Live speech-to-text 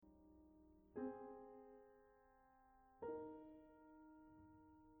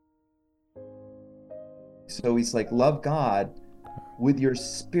So he's like, love God with your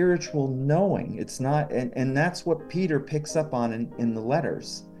spiritual knowing. It's not, and that's what Peter picks up on in the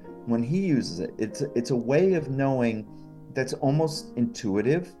letters when he uses it. It's a way of knowing that's almost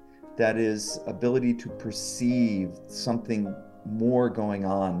intuitive, that is ability to perceive something more going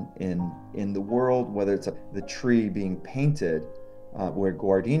on in the world, whether it's the tree being painted, where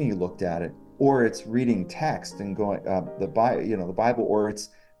Guardini looked at it, or it's reading text and going the Bible, or it's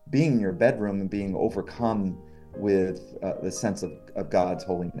being in your bedroom and being overcome with the sense of God's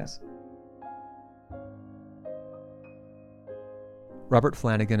holiness. Robert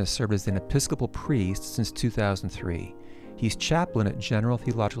Flanagan has served as an Episcopal priest since 2003. He's chaplain at General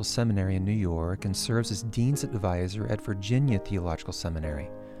Theological Seminary in New York and serves as Dean's Advisor at Virginia Theological Seminary.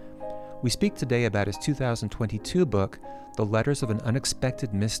 We speak today about his 2022 book, The Letters of an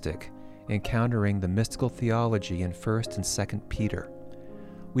Unexpected Mystic, Encountering the Mystical Theology in 1st and 2nd Peter.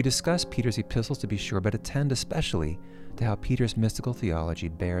 We discuss Peter's epistles, to be sure, but attend especially to how Peter's mystical theology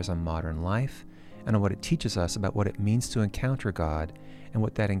bears on modern life and on what it teaches us about what it means to encounter God and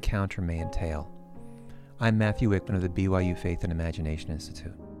what that encounter may entail. I'm Matthew Wickman of the BYU Faith and Imagination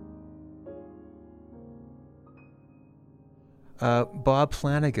Institute. Bob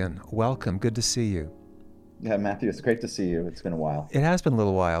Flanagan, welcome. Good to see you. Yeah, Matthew, it's great to see you. It's been a while. It has been a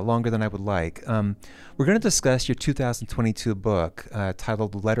little while, longer than I would like. We're going to discuss your 2022 book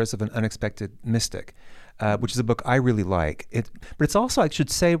titled Letters of an Unexpected Mystic, which is a book I really like. But it's also, I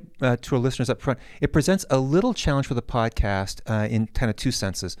should say to our listeners up front, it presents a little challenge for the podcast in kind of two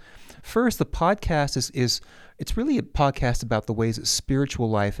senses. First, the podcast it's really a podcast about the ways that spiritual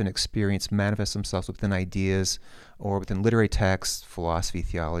life and experience manifest themselves within ideas or within literary texts, philosophy,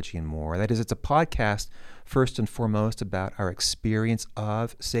 theology, and more. That is, it's a podcast first and foremost about our experience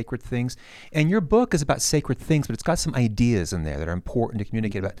of sacred things. And your book is about sacred things, but it's got some ideas in there that are important to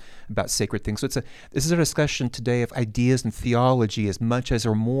communicate about sacred things. So this is a discussion today of ideas and theology as much as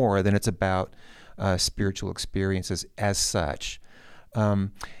or more than it's about spiritual experiences as such.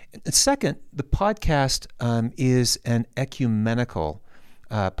 And second, the podcast is an ecumenical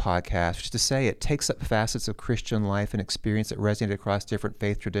podcast, which is to say it takes up facets of Christian life and experience that resonate across different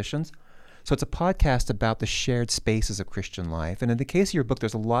faith traditions. So it's a podcast about the shared spaces of Christian life. And in the case of your book,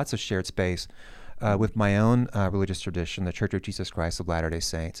 there's lots of shared space with my own religious tradition, the Church of Jesus Christ of Latter-day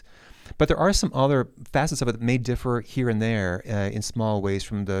Saints. But there are some other facets of it that may differ here and there in small ways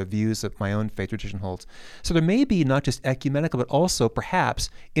from the views that my own faith tradition holds. So there may be not just ecumenical, but also perhaps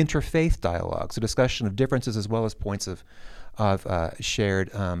interfaith dialogues, a discussion of differences as well as points of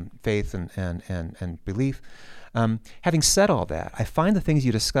shared faith and belief. Having said all that, I find the things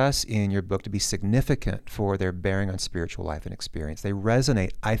you discuss in your book to be significant for their bearing on spiritual life and experience. They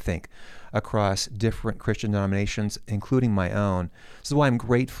resonate, I think, across different Christian denominations, including my own. This is why I'm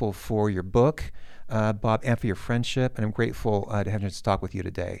grateful for your book, Bob, and for your friendship, and I'm grateful to have a chance to talk with you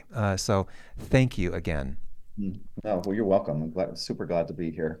today. So thank you again. Oh, well, you're welcome. I'm super glad to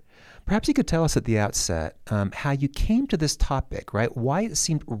be here. Perhaps you could tell us at the outset how you came to this topic, right? Why it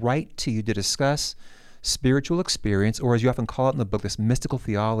seemed right to you to discuss spiritual experience, or as you often call it in the book, this mystical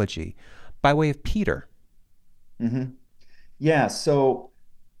theology, by way of Peter. Mm-hmm. Yeah, so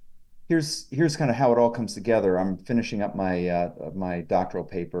here's kind of how it all comes together. I'm finishing up my doctoral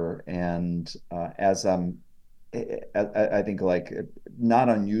paper, and as I think, like, not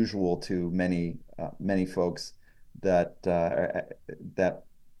unusual to many folks that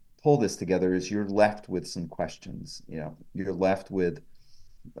pull this together, is you're left with some questions. You're left with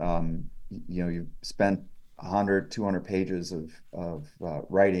you've spent 100, 200 pages of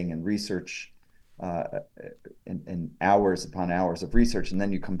writing and research, and hours upon hours of research, and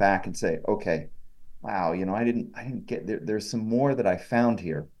then you come back and say, okay, wow, I didn't get there. There's some more that I found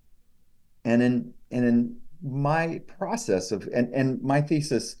here. And in my process and my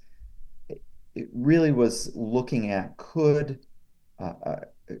thesis, it really was looking at could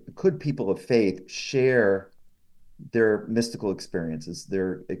people of faith share their mystical experiences,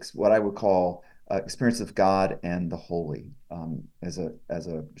 what I would call experience of God and the holy, as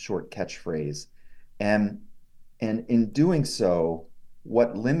a short catchphrase, and in doing so,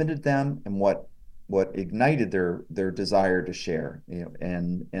 what limited them and what ignited their desire to share,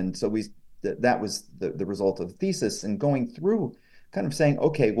 and so that was the result of the thesis, and going through kind of saying,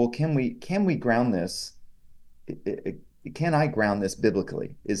 okay, well, can we ground this? Can I ground this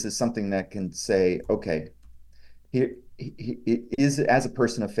biblically? Is this something that can say, okay, here is, as a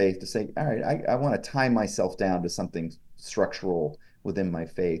person of faith, to say, all right, I want to tie myself down to something structural within my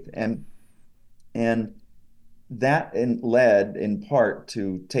faith, and that led in part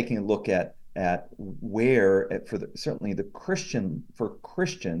to taking a look at where, certainly for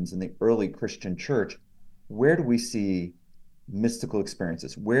Christians in the early Christian church, where do we see mystical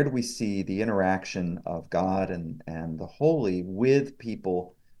experiences? Where do we see the interaction of God and the holy with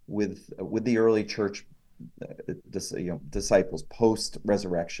people, with the early church, disciples, post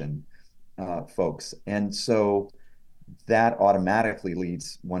resurrection folks? And so that automatically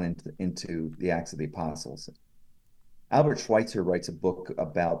leads one into the Acts of the Apostles. Albert Schweitzer writes a book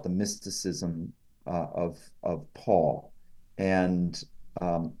about the mysticism of Paul, and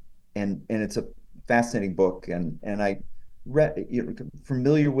and it's a fascinating book, and I read,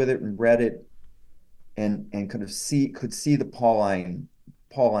 familiar with it and read it, and kind of could see the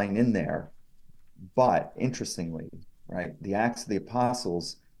Pauline in there. But interestingly, right, the Acts of the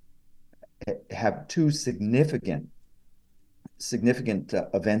Apostles have two significant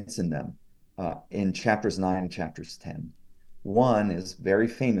events in them, in chapters 9 and chapters 10. One is very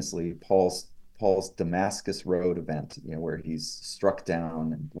famously Paul's Damascus Road event, where he's struck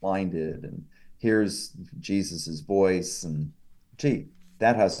down and blinded and hears Jesus's voice, and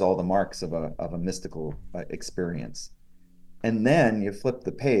that has all the marks of a mystical experience. And then you flip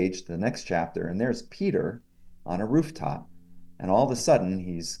the page to the next chapter, and there's Peter on a rooftop, and all of a sudden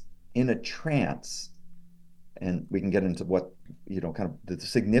he's in a trance. And we can get into what, kind of the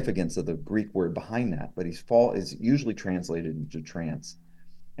significance of the Greek word behind that, but is usually translated into trance.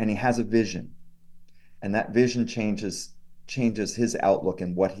 And he has a vision, and that vision changes his outlook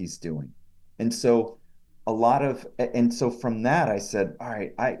and what he's doing. And so from that I said, all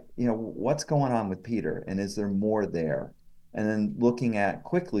right, what's going on with Peter, and is there more there? And then looking at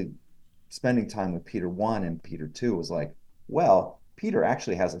quickly, spending time with Peter 1 and Peter 2 was like, well, Peter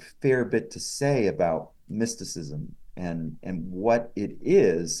actually has a fair bit to say about mysticism and what it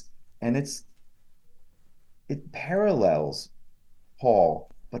is, and it parallels Paul,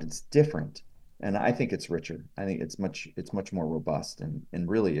 but it's different, and I think it's richer. I think it's much more robust and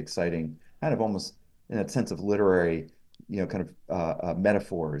really exciting, kind of almost in a sense of literary, kind of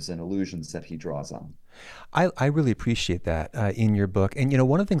metaphors and allusions that he draws on. I really appreciate that in your book. And,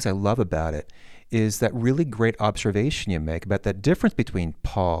 one of the things I love about it is that really great observation you make about that difference between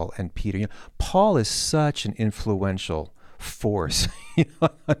Paul and Peter. Paul is such an influential force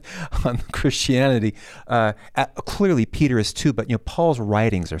on Christianity. Clearly, Peter is too, but Paul's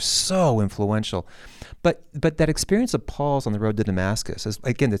writings are so influential. But that experience of Paul's on the road to Damascus is,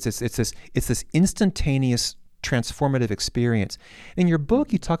 again, it's this instantaneous transformative experience. In your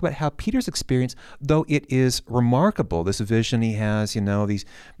book, you talk about how Peter's experience, though it is remarkable, this vision he has, this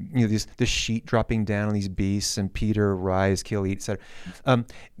sheet dropping down on these beasts, and Peter rise, kill, eat, etc.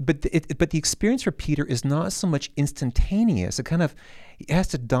 But the experience for Peter is not so much instantaneous. It has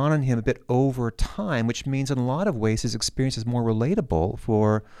to dawn on him a bit over time, which means in a lot of ways his experience is more relatable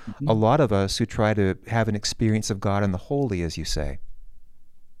for a lot of us who try to have an experience of God and the holy, as you say.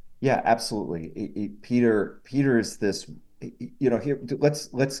 Yeah, absolutely. Peter is this, here,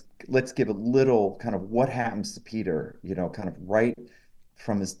 let's give a little kind of what happens to Peter, kind of right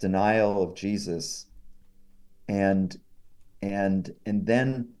from his denial of Jesus, and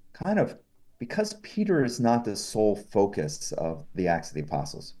then kind of, because Peter is not the sole focus of the Acts of the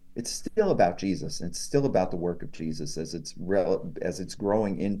Apostles. It's still about Jesus, and it's still about the work of Jesus as it's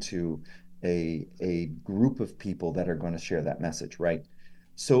growing into a group of people that are going to share that message, right?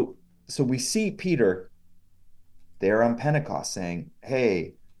 So we see Peter there on Pentecost saying,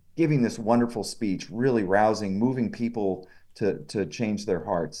 hey, giving this wonderful speech, really rousing, moving people to change their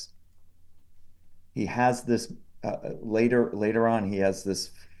hearts. He has this, later on, he has this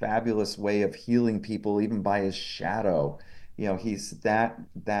fabulous way of healing people, even by his shadow. He's that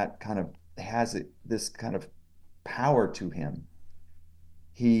kind of this kind of power to him.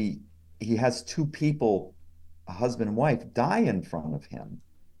 He has two people, a husband and wife, die in front of him,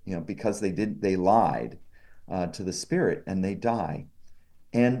 because they lied to the Spirit, and they die.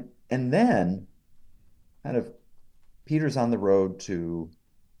 And then kind of Peter's on the road to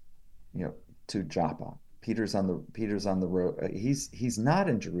Joppa. Peter's on the road. He's not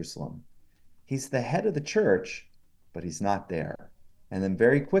in Jerusalem. He's the head of the church, but he's not there. And then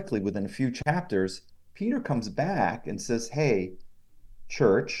very quickly, within a few chapters, Peter comes back and says, hey,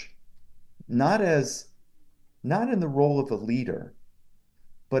 church, not in the role of a leader,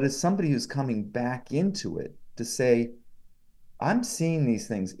 but as somebody who's coming back into it to say, I'm seeing these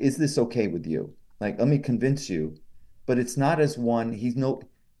things. Is this okay with you? Like, let me convince you. But it's not as one,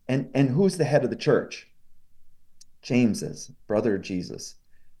 and who's the head of the church? James is, brother of Jesus.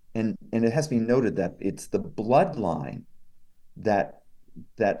 And it has to be noted that it's the bloodline that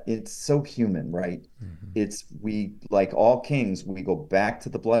it's so human, right? We, like all kings, we go back to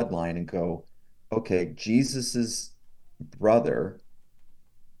the bloodline and go, okay, Jesus's brother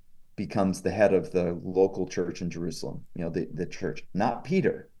becomes the head of the local church in Jerusalem, the church, not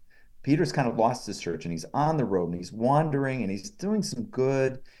Peter. Peter's kind of lost his church and he's on the road and he's wandering and he's doing some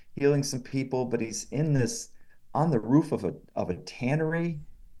good, healing some people, but he's in this on the roof of a tannery,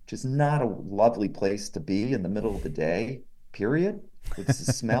 which is not a lovely place to be in the middle of the day, period, with the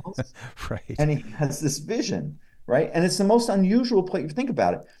smells. Right. And he has this vision, right? And it's the most unusual place. If you think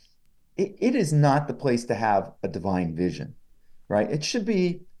about it, it is not the place to have a divine vision, right? It should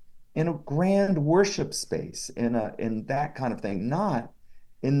be in a grand worship space, in that kind of thing, not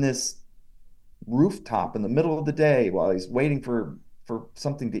in this rooftop in the middle of the day while he's waiting for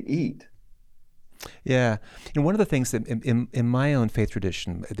something to eat. Yeah. One of the things that in my own faith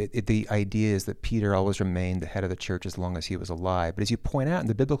tradition, the idea is that Peter always remained the head of the church as long as he was alive. But as you point out in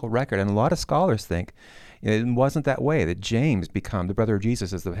the biblical record, and a lot of scholars think it wasn't that way, that James become the brother of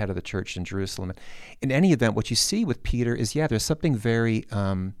Jesus as the head of the church in Jerusalem. In any event, what you see with Peter is, there's something very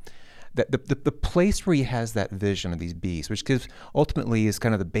that the place where he has that vision of these beasts, which ultimately is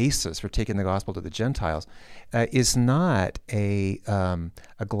kind of the basis for taking the gospel to the Gentiles, is not a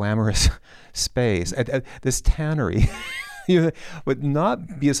glamorous space. This tannery would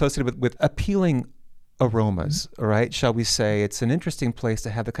not be associated with appealing aromas, right? Shall we say? It's an interesting place to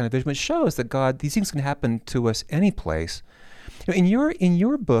have the kind of vision. It shows that God, these things can happen to us any place. In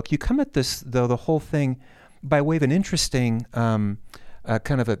your book, you come at this, though, the whole thing by way of an interesting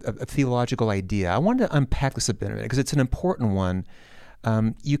kind of a theological idea. I wanted to unpack this a bit because it's an important one.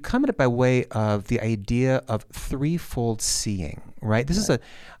 You come at it by way of the idea of threefold seeing, right? This is an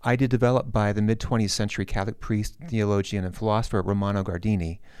idea developed by the mid-20th century Catholic priest, theologian, and philosopher Romano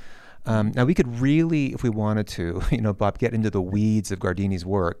Guardini. Now, we could really, if we wanted to, Bob, get into the weeds of Guardini's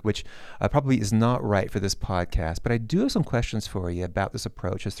work, which probably is not right for this podcast, but I do have some questions for you about this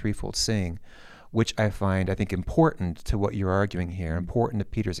approach as threefold seeing, which I think, important to what you're arguing here, important to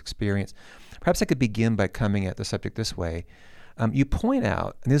Peter's experience. Perhaps I could begin by coming at the subject this way. You point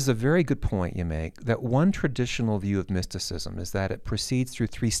out, and this is a very good point you make, that one traditional view of mysticism is that it proceeds through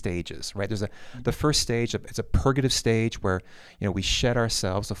three stages, right? There's the first stage, it's a purgative stage where, we shed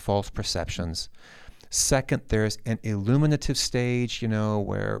ourselves of false perceptions. Second, there's an illuminative stage,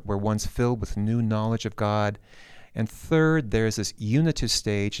 where one's filled with new knowledge of God. And third, there's this unitive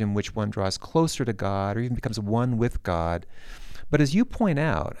stage in which one draws closer to God or even becomes one with God. But as you point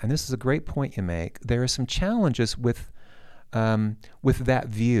out, and this is a great point you make, there are some challenges with that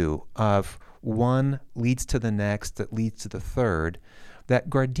view of one leads to the next that leads to the third, that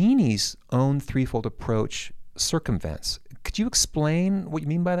Guardini's own threefold approach circumvents. Could you explain what you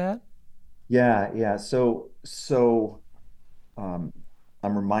mean by that? Yeah.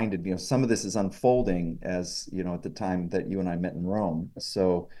 I'm reminded, some of this is unfolding as, at the time that you and I met in Rome.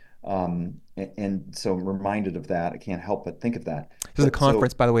 So, so I'm reminded of that. I can't help but think of that. This is a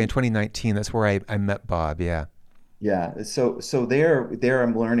conference, by the way, in 2019. That's where I met Bob. Yeah. Yeah. So there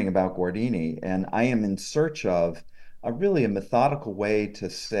I'm learning about Guardini, and I am in search of a really a methodical way to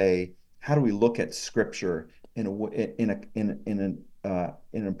say, how do we look at Scripture in an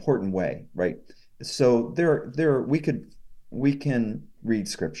important way, right? So we can read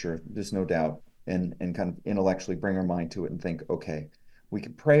Scripture, there's no doubt, and kind of intellectually bring our mind to it and think, okay, we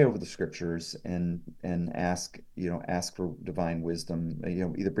can pray over the Scriptures and ask for divine wisdom,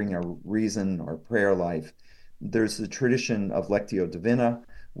 either bring our reason or prayer life. There's the tradition of Lectio Divina,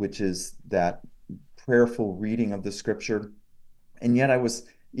 which is that prayerful reading of the Scripture. And yet I was,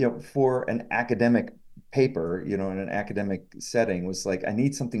 for an academic paper, in an academic setting, was like, I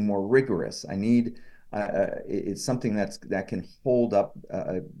need something more rigorous. I need it's something that can hold up,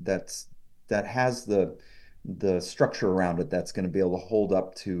 that has the structure around it that's going to be able to hold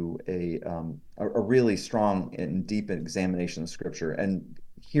up to a really strong and deep examination of Scripture. And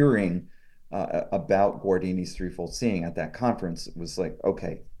hearing about Guardini's threefold seeing at that conference was like,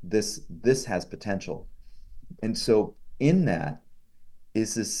 okay, this has potential. And so in that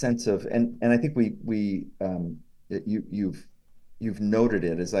is this sense of, and I think you've noted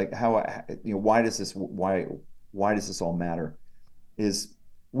it as like how, why does this all matter? Is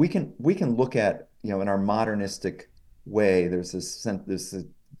we can look at, in our modernistic way, there's this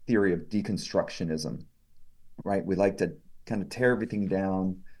theory of deconstructionism, right? We like to kind of tear everything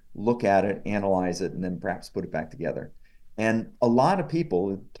down, look at it, analyze it, and then perhaps put it back together. And a lot of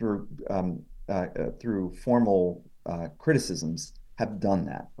people through formal criticisms have done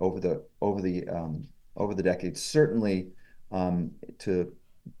that over the decades, certainly to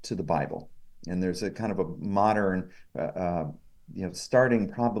the Bible. And there's a kind of a modern, starting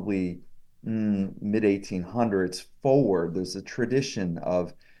probably mid 1800s forward, there's a tradition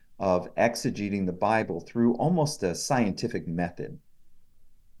of exegeting the Bible through almost a scientific method.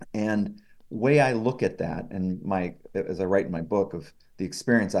 And way I look at that, and my as I write in my book of the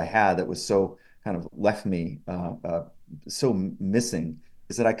experience I had that was so kind of left me so missing,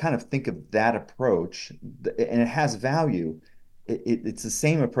 is that I kind of think of that approach, and it has value. It's the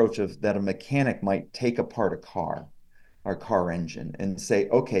same approach of that a mechanic might take apart a car, our car engine, and say,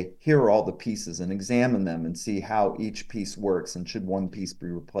 okay, here are all the pieces, and examine them and see how each piece works, and should one piece be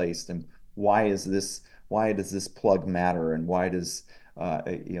replaced, and why does this plug matter, and why does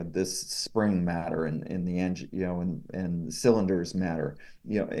this spring matter, and the engine, and the cylinders matter,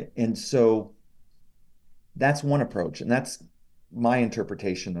 and so that's one approach, and that's my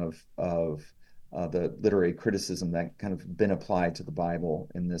interpretation of the literary criticism that kind of been applied to the Bible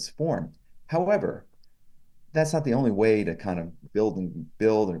in this form. However, that's not the only way to kind of build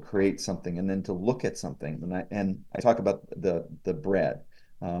and create something, and then to look at something. And I talk about the bread.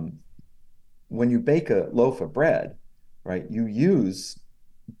 Um, when you bake a loaf of bread, right, you use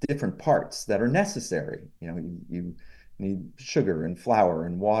different parts that are necessary. You need sugar and flour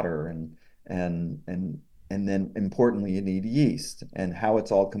and water and and and then importantly you need yeast, and how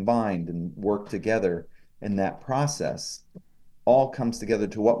it's all combined and work together in that process all comes together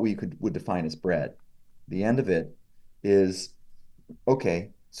to what we would define as bread. The end of it is,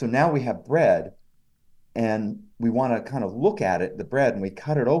 okay, so now we have bread, and we want to kind of look at it, the bread, and we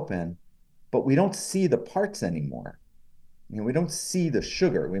cut it open, but we don't see the parts anymore. We don't see the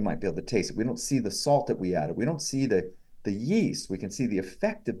sugar. We might be able to taste it. We don't see the salt that we added. We don't see the yeast. We can see the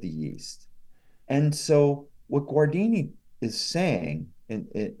effect of the yeast. And so what Guardini is saying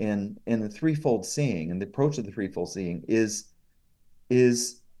in the threefold seeing, and the approach of the threefold seeing is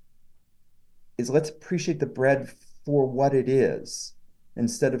let's appreciate the bread for what it is,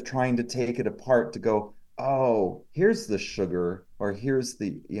 instead of trying to take it apart to go, oh, here's the sugar, or here's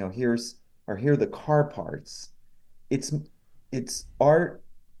here are the car parts. It's art,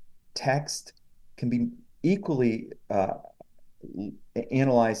 text can be equally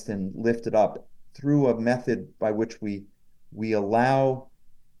analyzed and lifted up through a method by which we allow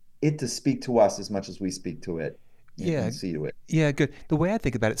it to speak to us as much as we speak to it, Yeah, and see to it. yeah, good. The way I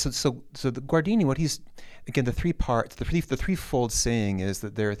think about it, so the Guardini, what he's again the three parts, the threefold saying is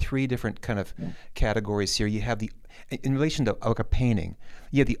that there are three different kind of Yeah. categories here. You have the in relation to like a painting,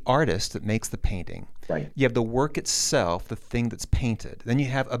 you have the artist that makes the painting. Right. You have the work itself, the thing that's painted. Then you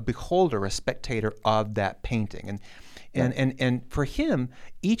have a beholder, a spectator of that painting, Right. and for him,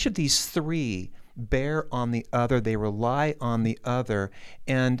 each of these three bear on the other, they rely on the other.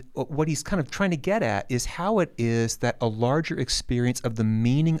 And what he's kind of trying to get at is how it is that a larger experience of the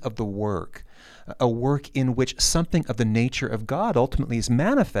meaning of the work, a work in which something of the nature of God ultimately is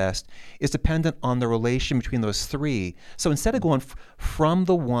manifest, is dependent on the relation between those three. So instead of going from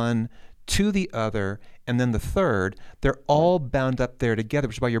the one to the other and then the third, they're Right. all bound up there together,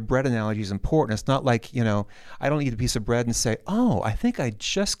 which is why your bread analogy is important. It's not like, I don't eat a piece of bread and say, oh, I think I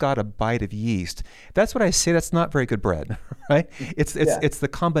just got a bite of yeast. That's what I say. That's not very good bread, right? It's it's Yeah. it's the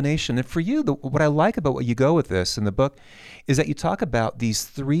combination. And for you, what I like about what you go with this in the book is that you talk about these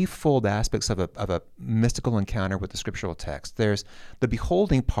threefold aspects of a mystical encounter with the scriptural text. There's the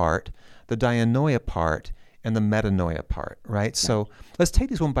beholding part, the dianoia part, and the metanoia part, right? Yeah. So let's take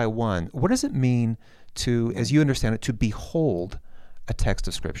these one by one. What does it mean to, as Right. you understand it, to behold a text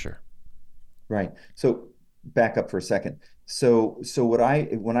of Scripture? Right. So back up for a second. So what I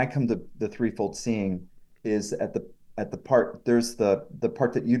when I come to the threefold seeing is at the part, there's the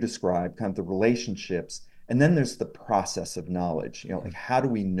part that you described, kind of the relationships, and then there's the process of knowledge. Like, how do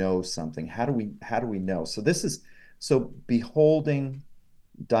we know something? How do we know? So beholding,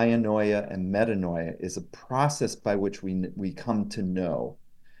 dianoia, and metanoia is a process by which we come to know,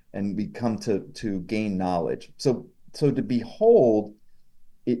 and we come to gain knowledge. So to behold,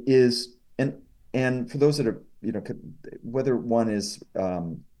 it is, and for those that are, whether one is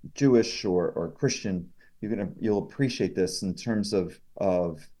Jewish or Christian, you'll appreciate this in terms of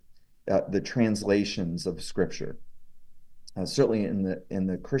the translations of Scripture. Certainly in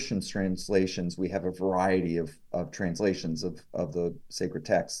the Christian translations, we have a variety of translations of the sacred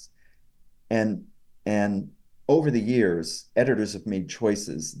texts, and and over the years, editors have made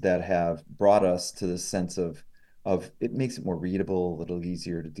choices that have brought us to the sense of it makes it more readable, a little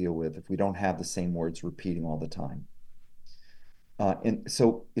easier to deal with if we don't have the same words repeating all the time. And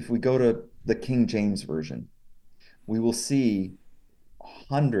so if we go to the King James Version, we will see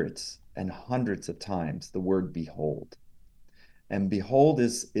hundreds and hundreds of times the word behold. And behold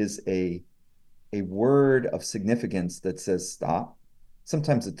is a word of significance that says stop.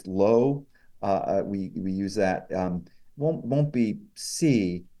 Sometimes it's low. We use that. Won't be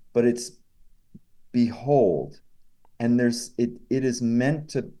see, but it's behold. and it is meant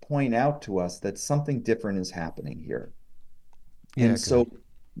to point out to us that something different is happening here. Yeah, And good. so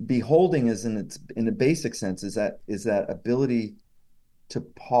beholding is in a basic sense is that ability to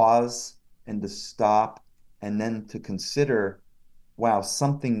pause and to stop and then to consider, wow,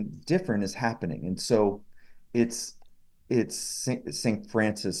 something different is happening. And so it's it's Saint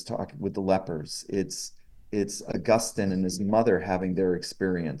Francis talking with the lepers. It's Augustine and his mother having their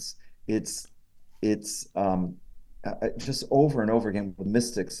experience. It's just over and over again with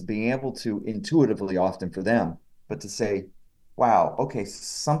mystics being able to intuitively, often for them, but to say, wow, okay,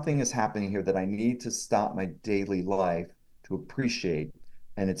 something is happening here that I need to stop my daily life to appreciate.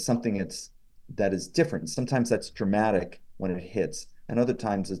 And it's something that is different. Sometimes that's dramatic when it hits, and other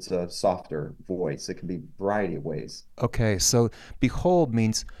times it's a softer voice. It can be a variety of ways. Okay, so behold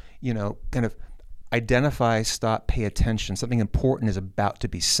means, kind of identify, stop, pay attention. Something important is about to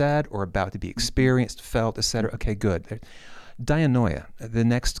be said or about to be Mhm. experienced, felt, etc. Okay, good. Dianoia, the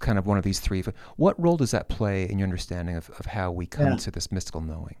next kind of one of these three. What role does that play in your understanding of how we come Yeah. to this mystical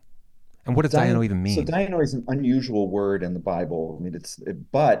knowing? And what does dianoia even So mean? dianoia is an unusual word in the Bible. I mean,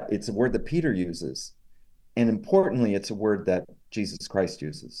 but it's a word that Peter uses, and importantly, it's a word that Jesus Christ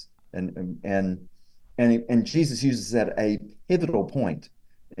uses, and Jesus uses at a pivotal point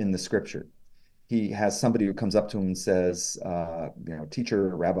in the Scripture. He has somebody who comes up to him and says,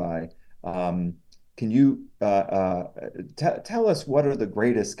 teacher, rabbi, can you tell us what are the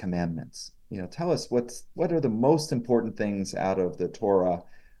greatest commandments? Tell us what are the most important things out of the Torah,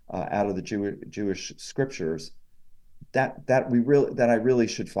 out of the Jewish scriptures that I really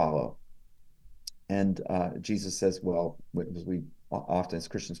should follow. And Jesus says, well, as we often as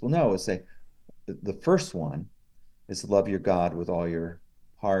Christians will know, is say the first one is to love your God with all your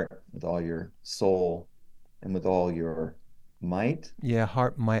heart, with all your soul, and with all your might. Yeah,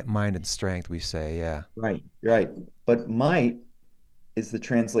 heart, mind, and strength, we say, yeah. Right, right. But might is the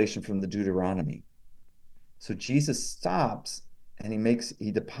translation from the Deuteronomy. So Jesus stops and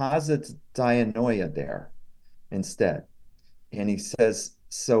he deposits dianoia there instead. And he says,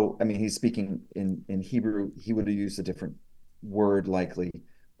 so, I mean, he's speaking in Hebrew, he would have used a different word likely,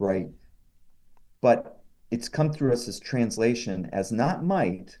 right? But it's come through us as translation as not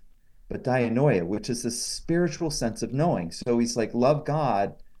might, but dianoia, which is a spiritual sense of knowing. So he's like, love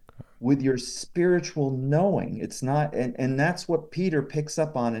God with your spiritual knowing. It's not, and that's what Peter picks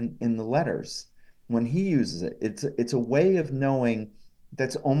up on in the letters when he uses it. It's a way of knowing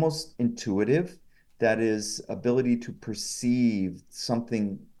that's almost intuitive, that is ability to perceive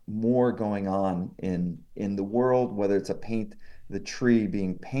something more going on in the world, whether it's the tree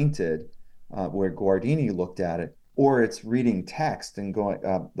being painted, where Guardini looked at it, or it's reading text and going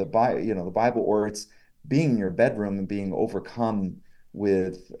the Bible, or it's being in your bedroom and being overcome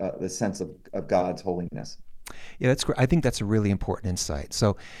with the sense of God's holiness. Yeah, that's great. I think that's a really important insight.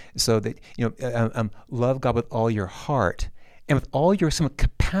 So that love God with all your heart and with all your some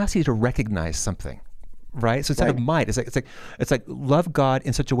capacity to recognize something, right? So instead of Right. might, it's like love God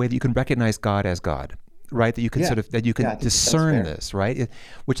in such a way that you can recognize God as God, right? That you can Yeah. sort of that you Yeah, can I think that's discern fair. this, right?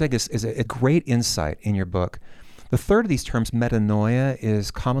 Which I guess is a great insight in your book. The third of these terms, metanoia,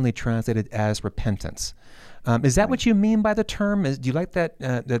 is commonly translated as repentance. Is that Right. what you mean by the term? Do you like that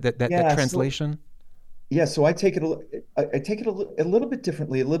Yeah. So translation? yeah. So I take it a little bit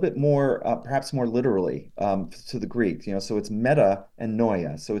differently, a little bit more, perhaps more literally, to the Greek. So it's meta and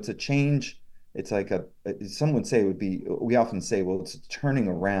noia. So it's a change. It's like some would say it would be. We often say, well, it's turning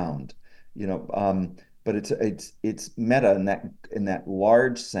around. You know. But it's meta in that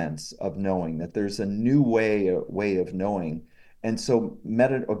large sense of knowing that there's a new way of knowing. And so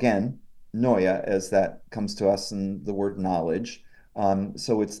meta again, noia, as that comes to us in the word knowledge.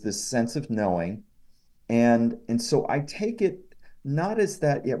 So it's this sense of knowing, and so I take it not as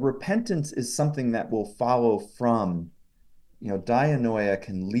that. Yeah, repentance is something that will follow from, dianoia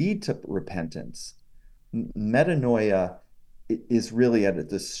can lead to repentance. Metanoia is really at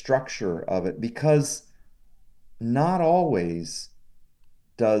the structure of it, because not always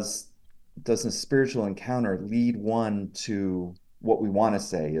does does a spiritual encounter lead one to what we want to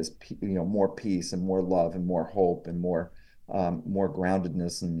say is, more peace and more love and more hope and more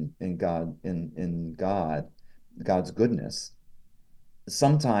groundedness in God, God's goodness.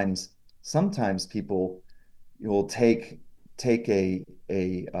 Sometimes people will take a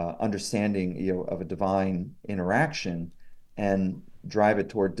understanding, of a divine interaction and drive it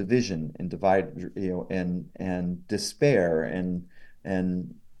toward division and divide, and despair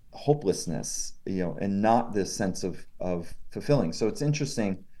and hopelessness, and not this sense of fulfilling. So it's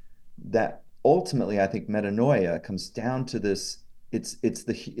interesting that ultimately I think metanoia comes down to this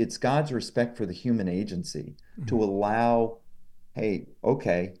it's God's respect for the human agency Mm-hmm. to allow, hey,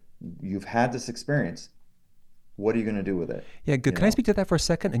 okay, you've had this experience. What are you going to do with it? Yeah, good. You Can I know? speak to that for a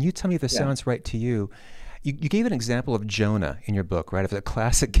second? And you tell me if this Yeah. sounds right to you. You gave an example of Jonah in your book, right? Of a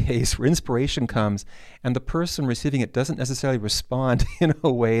classic case where inspiration comes and the person receiving it doesn't necessarily respond in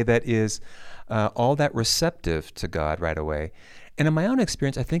a way that is all that receptive to God right away. And in my own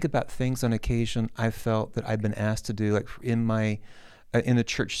experience, I think about things on occasion I felt that I've been asked to do, like in a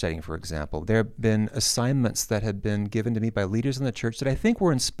church setting, for example. There have been assignments that have been given to me by leaders in the church that I think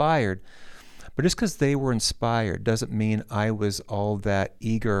were inspired, but just because they were inspired doesn't mean I was all that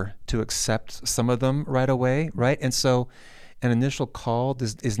eager to accept some of them right away, right? And so an initial call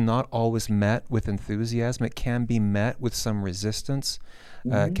is not always met with enthusiasm. It can be met with some resistance. It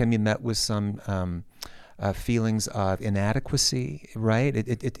Hmm. can be met with some feelings of inadequacy, right?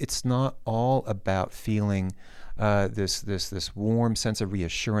 It's not all about feeling this warm sense of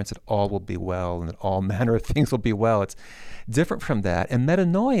reassurance that all will be well and that all manner of things will be well. It's different from that. And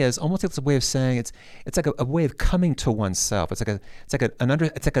metanoia is almost like a way of saying it's like a way of coming to oneself. It's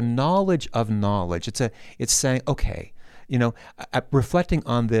like a knowledge of knowledge. It's saying, okay, reflecting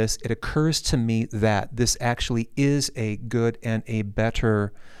on this, it occurs to me that this actually is a good and a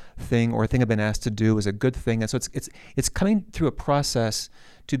better thing, or a thing I've been asked to do is a good thing. And so it's coming through a process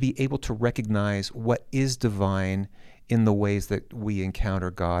to be able to recognize what is divine in the ways that we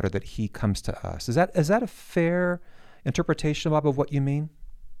encounter God or that He comes to us. Is that a fair interpretation, Bob, of what you mean?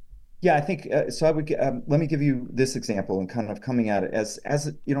 Yeah, I think so. Let me give you this example and kind of coming at it as as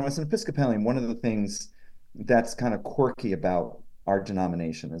an Episcopalian. One of the things that's kind of quirky about our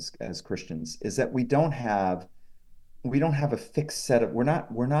denomination as Christians is that we don't have a fixed set of we're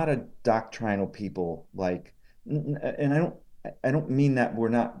not a doctrinal people like, and I don't mean that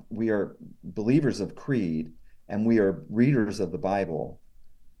we are believers of creed and we are readers of the Bible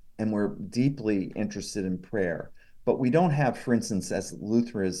and we're deeply interested in prayer. But we don't have, for instance, as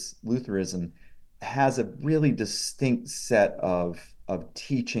Lutheranism has a really distinct set of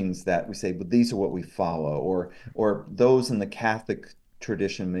teachings that we say, but these are what we follow, or those in the Catholic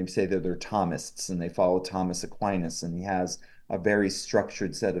tradition maybe say that they're Thomists and they follow Thomas Aquinas, and he has a very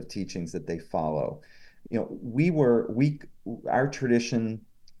structured set of teachings that they follow. Our tradition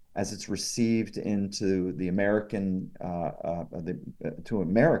as it's received into the American to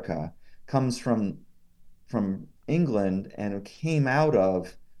America comes from England, and it came out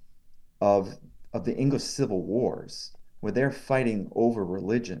of of the English Civil Wars, where they're fighting over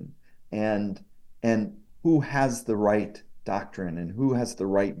religion and and who has the right doctrine and who has the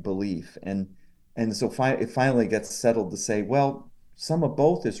right belief, and so it finally gets settled to say, well, some of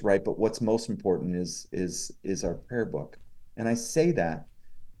both is right, but what's most important is our prayer book. And I say that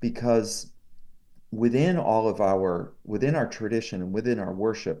because within our tradition and within our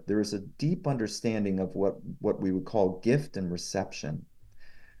worship, there is a deep understanding of what we would call gift and reception,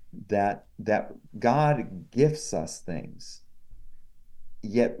 that God gifts us things,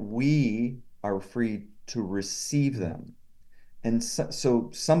 yet we are free to receive them. And so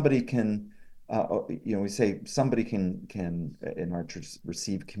somebody can, we say somebody can in our church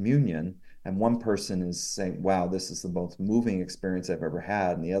receive communion, and one person is saying, "Wow, this is the most moving experience I've ever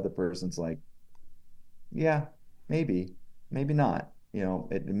had," and the other person's like, yeah, maybe not.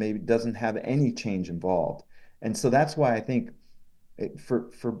 It maybe doesn't have any change involved. And so that's why I think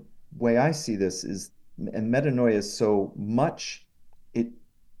for way I see this is, and metanoia is so much, it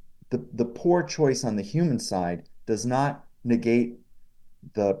the poor choice on the human side does not negate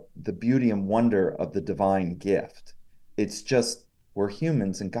the beauty and wonder of the divine gift. It's just we're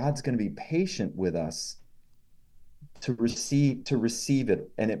humans and God's going to be patient with us to receive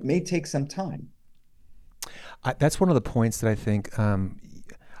it, and it may take some time. That's one of the points that I think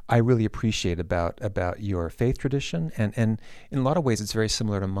I really appreciate about your faith tradition, and in a lot of ways it's very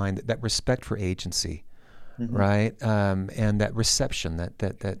similar to mine. That respect for agency, Hmm. right, and that reception.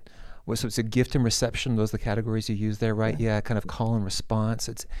 So it's a gift and reception. Those are the categories you use there, right? Yeah. Yeah, kind of call and response.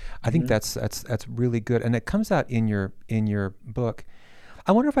 I think Hmm. that's really good, and it comes out in your book.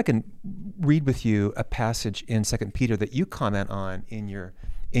 I wonder if I can read with you a passage in Second Peter that you comment on in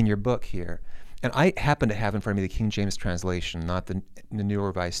your book here. And I happen to have in front of me the King James translation, not the New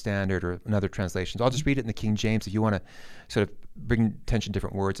Revised Standard or another translation. So I'll just read it in the King James. If you want to sort of bring attention to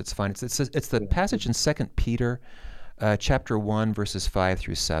different words, it's fine. It's the passage in Second Peter, chapter 1, verses 5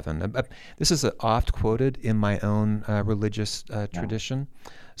 through 7. This is oft quoted in my own religious Yeah. tradition.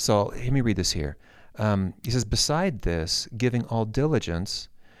 So let me read this here. He says, "Beside this, giving all diligence,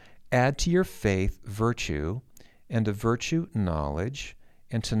 add to your faith virtue, and to virtue knowledge,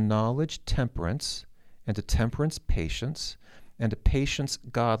 and to knowledge temperance, and to temperance patience, and a patience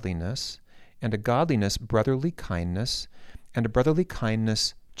godliness, and a godliness brotherly kindness, and a brotherly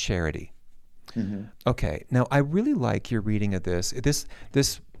kindness charity. Mm-hmm. Okay, now I really like your reading of this.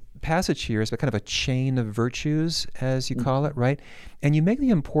 This passage here is kind of a chain of virtues, as you call it, right? And you make the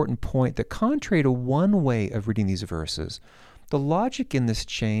important point that contrary to one way of reading these verses, the logic in this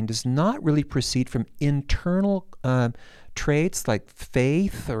chain does not really proceed from internal traits like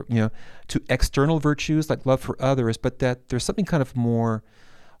faith or, to external virtues like love for others, but that there's something kind of more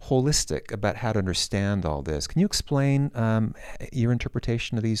holistic about how to understand all this. Can you explain your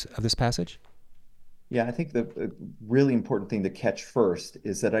interpretation of this passage? Yeah, I think the really important thing to catch first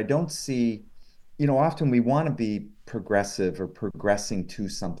is that I don't see, often we want to be progressive or progressing to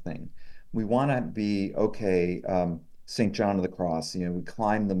something. We want to be, okay, St. John of the Cross, we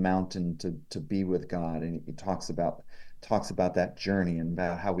climb the mountain to be with God. And he talks about that journey and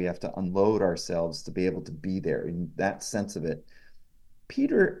about how we have to unload ourselves to be able to be there, in that sense of it.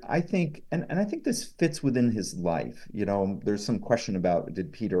 Peter, I think, and I think this fits within his life. There's some question about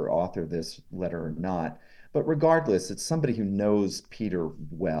did Peter author this letter or not, but regardless, it's somebody who knows Peter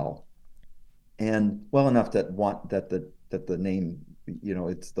well, and well enough that the name,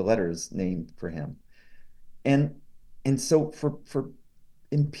 it's the letter is named for him, and so for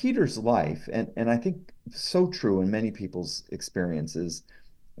in Peter's life, and I think so true in many people's experiences,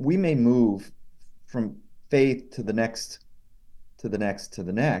 we may move from faith to the next to the next to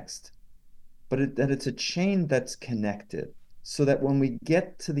the next, but that it's a chain that's connected so that when we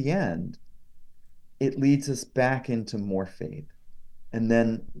get to the end, it leads us back into more faith. And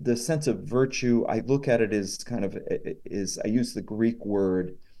then the sense of virtue, I look at it as I use the Greek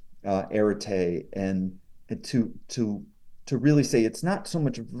word arete, and to really say it's not so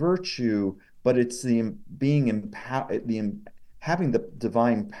much virtue, but it's the being empowered, having the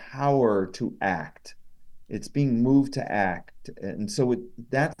divine power to act. It's being moved to act, and so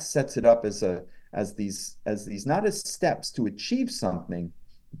that sets it up as these not as steps to achieve something,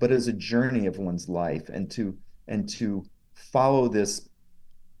 but as a journey of one's life, and to follow this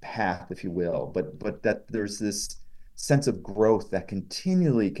path, if you will. But that there's this sense of growth that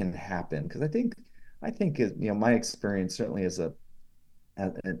continually can happen, because I think my experience certainly as a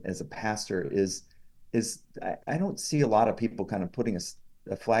pastor is I don't see a lot of people kind of putting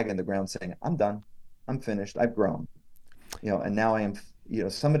a flag in the ground saying, I'm done. I'm finished. I've grown, and now I am,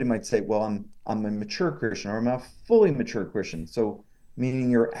 somebody might say, well, I'm a mature Christian, or I'm a fully mature Christian. So meaning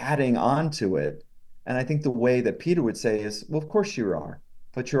you're adding on to it. And I think the way that Peter would say is, well, of course you are,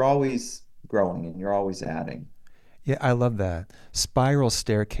 but you're always growing and you're always adding. Yeah, I love that. Spiral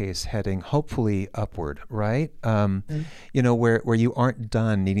staircase heading hopefully upward, right? Where you aren't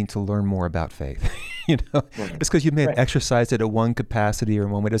done needing to learn more about faith. Right. Just because you may have Right. exercised it at one capacity or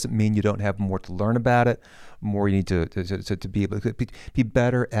in one way doesn't mean you don't have more to learn about it. More you need to be able to be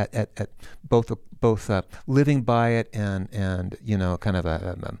better at both living by it and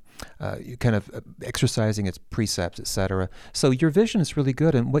kind of exercising its precepts, etc. So your vision is really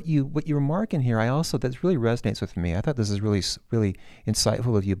good, and what you remark in here, that really resonates with me. I thought this is really really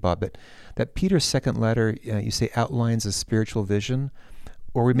insightful of you, Bob. That Peter's second letter, you say, outlines a spiritual vision,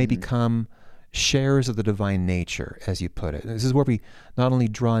 or we may become sharers of the divine nature, as you put it. This is where we not only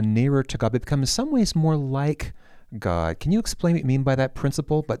draw nearer to God, but become in some ways more like God. Can you explain what you mean by that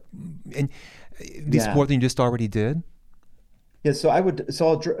principle? But at least more than you just already did. Yeah. So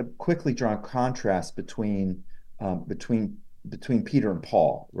I'll quickly draw a contrast between Peter and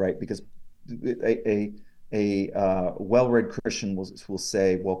Paul, right? Because a well-read Christian will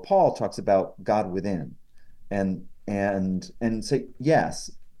say, well, Paul talks about God within, and say,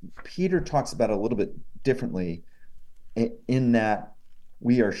 yes, Peter talks about it a little bit differently, in that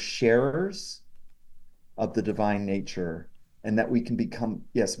we are sharers of the divine nature, and that we can become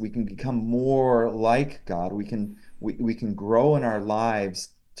more like God. We can grow in our lives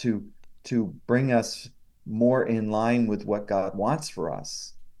to bring us more in line with what God wants for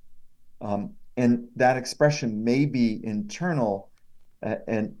us. And that expression may be internal,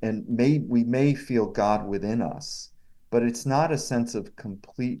 and we may feel God within us, but it's not a sense of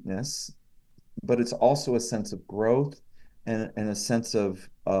completeness, but it's also a sense of growth, and a sense of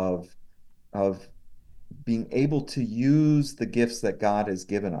being able to use the gifts that God has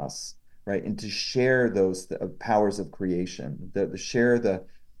given us, right? And to share those powers of creation, share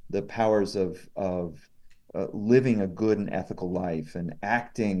the powers of living a good and ethical life, and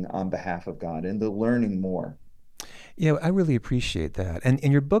acting on behalf of God, and the learning more. Yeah, I really appreciate that. And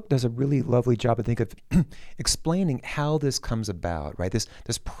your book does a really lovely job, I think, of explaining how this comes about, right?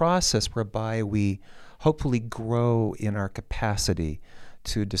 This process whereby we hopefully grow in our capacity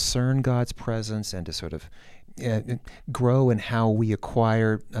to discern God's presence and to sort of grow in how we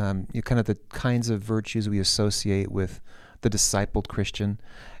acquire kind of the kinds of virtues we associate with the discipled Christian.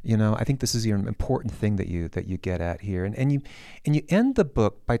 I think this is an important thing that you get at here, and you end the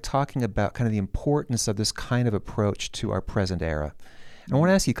book by talking about kind of the importance of this kind of approach to our present era. And I want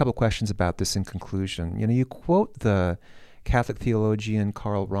to ask you a couple questions about this in conclusion. You quote the Catholic theologian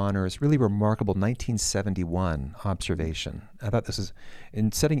Karl Rahner's really remarkable 1971 observation. I thought this is,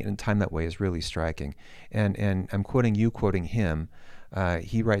 in setting it in time that way, is really striking. And I'm quoting you, quoting him.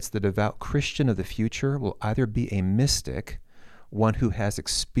 He writes, "The devout Christian of the future will either be a mystic, one who has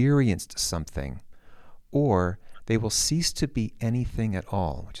experienced something, or they will cease to be anything at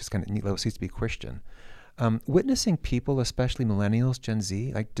all," which is kind of neat. They will cease to be Christian. Witnessing people, especially millennials, Gen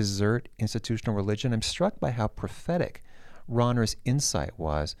Z, like desert institutional religion, I'm struck by how prophetic Rahner's insight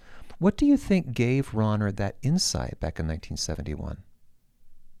was. What do you think gave Rahner that insight back in 1971?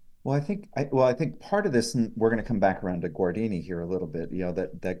 Well, I think part of this, and we're going to come back around to Guardini here a little bit.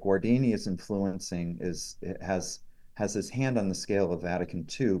 That Guardini is influencing has his hand on the scale of Vatican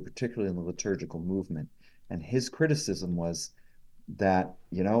II, particularly in the liturgical movement. And his criticism was that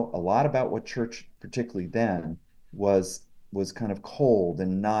a lot about what church, particularly then, was kind of cold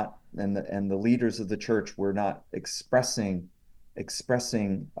and not, and the leaders of the church were not expressing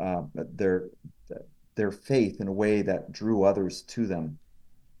their faith in a way that drew others to them,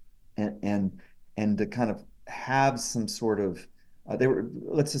 and to kind of have some sort of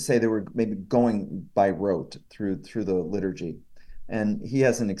let's just say they were maybe going by rote through the liturgy. And he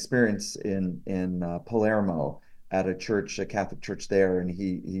has an experience in Palermo at a Catholic church there, and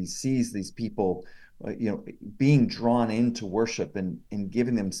he sees these people being drawn into worship and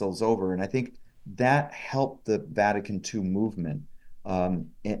giving themselves over. And I think that helped the Vatican II movement,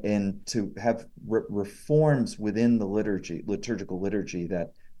 and to have reforms within the liturgical liturgy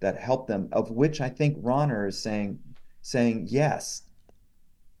that helped them, of which I think Rahner is saying yes,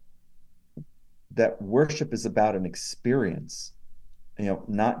 that worship is about an experience,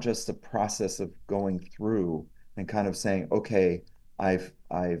 not just a process of going through and kind of saying, okay, I've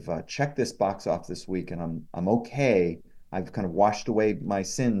checked this box off this week, and I'm okay. I've kind of washed away my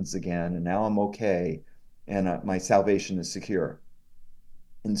sins again, and now I'm okay, and my salvation is secure.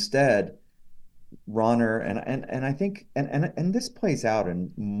 Instead, Rahner, and I think, and this plays out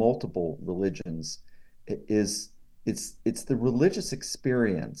in multiple religions, it's the religious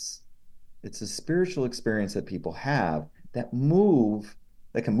experience. It's a spiritual experience that people have that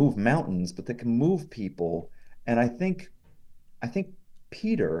can move mountains, but that can move people. And I think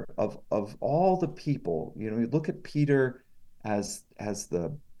Peter, of all the people, you look at Peter as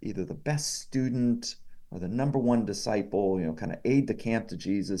either the best student or the number one disciple, kind of aide de camp to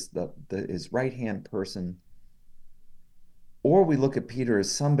Jesus, his right-hand person. Or we look at Peter as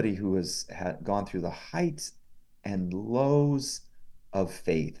somebody who had gone through the heights and lows of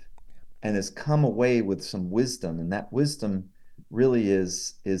faith and has come away with some wisdom. And that wisdom really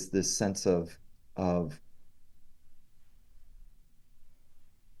is this sense of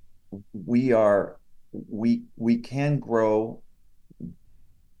we can grow,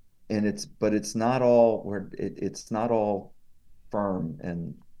 and it's not all firm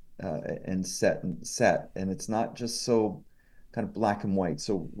and set, and it's not just so kind of black and white.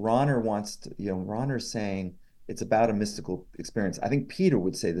 So Rahner's saying it's about a mystical experience. I think Peter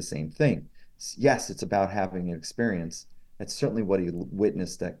would say the same thing. Yes, it's about having an experience. That's certainly what he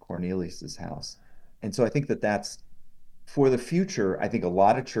witnessed at Cornelius's house. And so I think that's for the future. I think a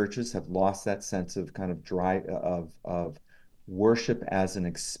lot of churches have lost that sense of kind of of worship as an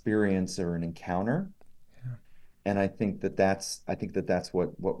experience or an encounter. Yeah. And I think that's what I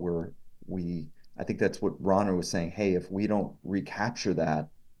think that's what Rahner was saying. Hey, if we don't recapture that,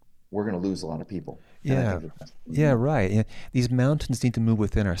 we're going to lose a lot of people. Yeah, right. Yeah. These mountains need to move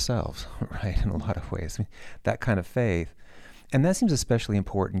within ourselves, right? In a lot of ways, that kind of faith, and that seems especially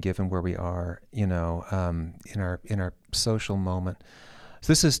important given where we are, in our social moment.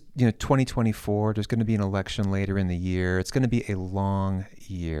 So this is, 2024. There's going to be an election later in the year. It's going to be a long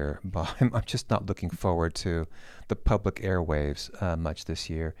year, but I'm just not looking forward to the public airwaves much this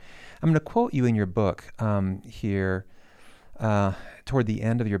year. I'm going to quote you in your book here. Toward the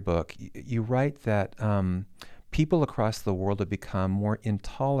end of your book, you write that people across the world have become more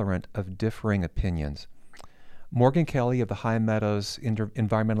intolerant of differing opinions. Morgan Kelly of the High Meadows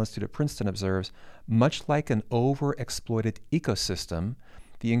Environmental Institute at Princeton observes, much like an overexploited ecosystem,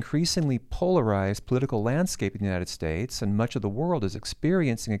 the increasingly polarized political landscape in the United States and much of the world is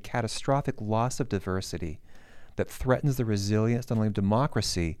experiencing a catastrophic loss of diversity that threatens the resilience not only of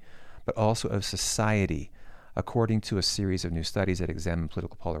democracy, but also of society, according to a series of new studies that examine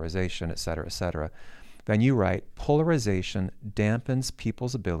political polarization, et cetera, et cetera. Then you write, polarization dampens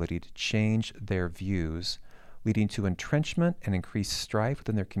people's ability to change their views, leading to entrenchment and increased strife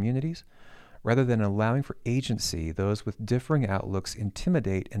within their communities. Rather than allowing for agency, those with differing outlooks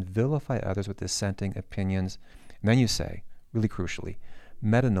intimidate and vilify others with dissenting opinions. And then you say, really crucially,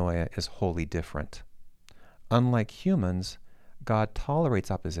 metanoia is wholly different. Unlike humans, God tolerates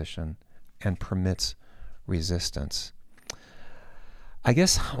opposition and permits resistance. I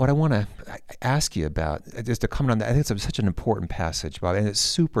guess what I want to ask you about is to comment on that. I think it's such an important passage, Bob, and it's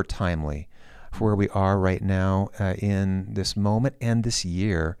super timely for where we are right now in this moment and this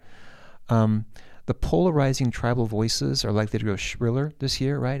year. The polarizing tribal voices are likely to grow shriller this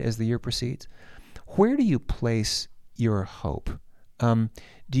year, right, as the year proceeds. Where do you place your hope?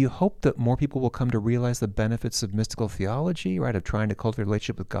 Do you hope that more people will come to realize the benefits of mystical theology, right, of trying to cultivate a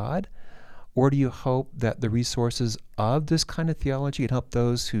relationship with God? Or do you hope that the resources of this kind of theology can help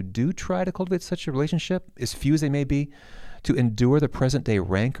those who do try to cultivate such a relationship, as few as they may be, to endure the present-day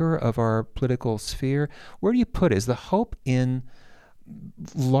rancor of our political sphere? Where do you put it? Is the hope in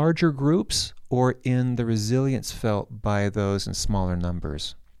larger groups or in the resilience felt by those in smaller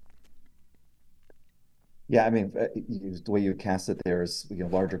numbers? Yeah, I mean, the way you cast it there is,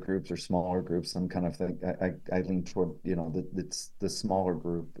 larger groups or smaller groups. I'm kind of think I lean toward, it's the smaller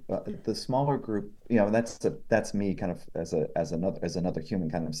group. The smaller group, that's me kind of as another human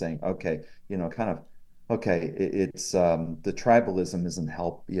kind of saying, okay, it's the tribalism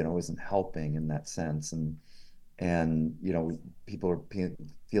isn't helping in that sense, and people are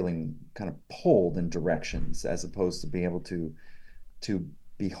feeling kind of pulled in directions as opposed to being able to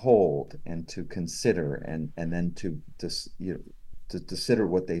behold and to consider and then to consider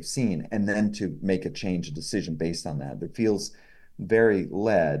what they've seen and then to make a decision based on that. It feels very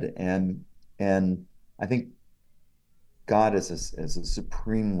led, and I think God as a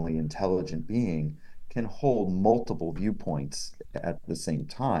supremely intelligent being can hold multiple viewpoints at the same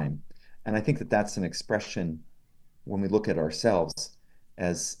time, and I think that that's an expression when we look at ourselves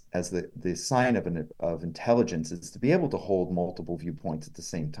as the sign of intelligence is to be able to hold multiple viewpoints at the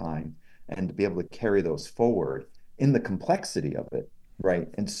same time and to be able to carry those forward in the complexity of it, right?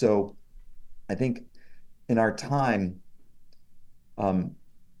 And so I think in our time, and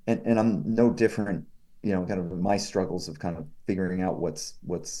I'm no different, kind of my struggles of kind of figuring out what's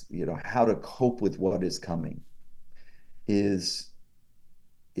how to cope with what is coming is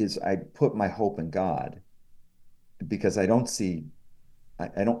I put my hope in God, because I don't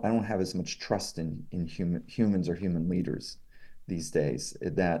have as much trust in humans or human leaders these days,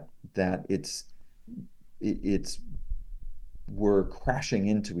 that it's we're crashing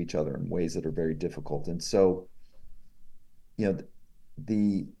into each other in ways that are very difficult. And so,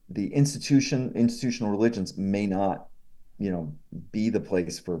 the institutional religions may not, be the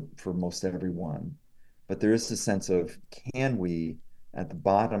place for most everyone, but there is a sense of, can we, at the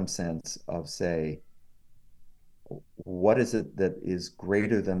bottom sense of, say, what is it that is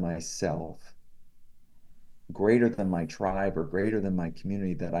greater than myself, greater than my tribe, or greater than my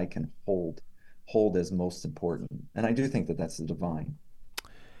community that I can hold as most important? And I do think that that's the divine.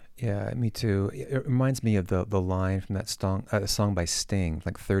 Yeah, me too. It reminds me of the line from that song by Sting,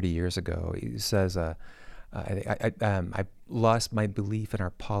 like 30 years ago. He says, I lost my belief in our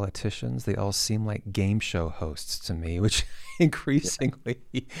politicians. They all seem like game show hosts to me, which increasingly,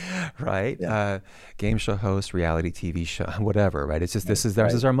 right? Yeah. Game show hosts, reality TV show, whatever, right? It's just, this is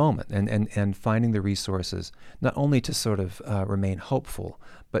Right. our moment, and finding the resources, not only to sort of remain hopeful,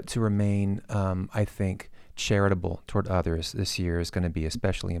 but to remain, I think, charitable toward others this year is going to be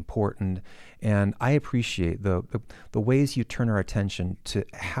especially important. And I appreciate the ways you turn our attention to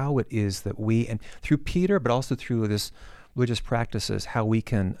how it is that we, and through Peter, but also through this religious practices, how we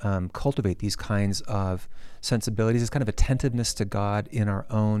can cultivate these kinds of sensibilities, this kind of attentiveness to God in our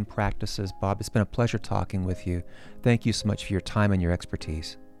own practices. Bob, it's been a pleasure talking with you. Thank you so much for your time and your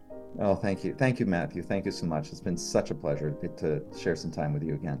expertise. Oh, thank you. Thank you, Matthew. Thank you so much. It's been such a pleasure to share some time with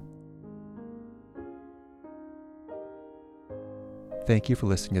you again. Thank you for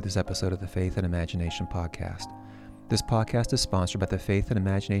listening to this episode of the Faith and Imagination Podcast. This podcast is sponsored by the Faith and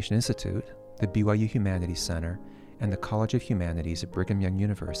Imagination Institute, the BYU Humanities Center, and the College of Humanities at Brigham Young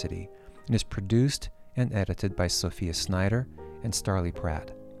University, and is produced and edited by Sophia Snyder and Starley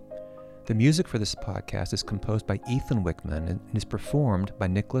Pratt. The music for this podcast is composed by Ethan Wickman and is performed by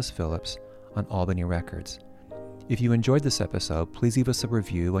Nicholas Phillips on Albany Records. If you enjoyed this episode, please leave us a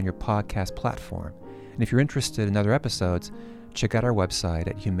review on your podcast platform. And if you're interested in other episodes, check out our website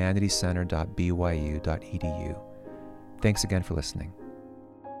at humanitiescenter.byu.edu. Thanks again for listening.